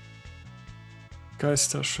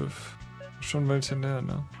 Geisterschiff. Schon welche näher,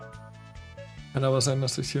 ne? Kann aber sein,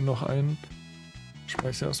 dass ich hier noch einen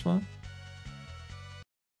speichere erstmal.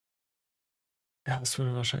 Ja, das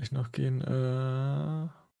würde wahrscheinlich noch gehen.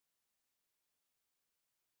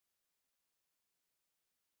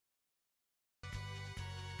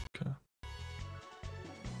 Okay.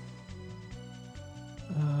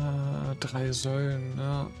 3 Säulen,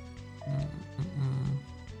 ja.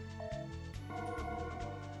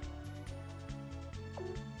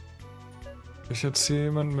 Ich jetzt hier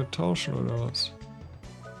jemanden mit tauschen oder was?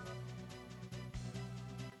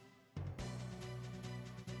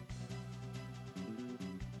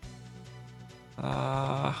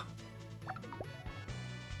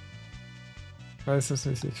 Ich weiß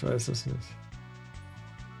es nicht.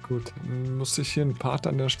 Gut, dann muss ich hier einen Part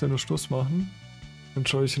an der Stelle Schluss machen. Ich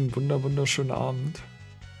wünsche euch einen wunderschönen Abend.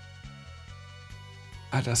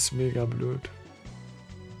 Das ist mega blöd.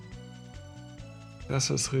 Das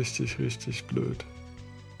ist richtig blöd.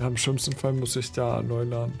 Ja, im schlimmsten Fall muss ich da neu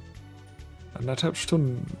laden. 1,5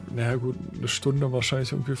 Stunden. Naja gut, 1 Stunde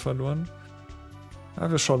wahrscheinlich irgendwie verloren. Ja,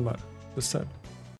 wir schauen mal. Bis dann.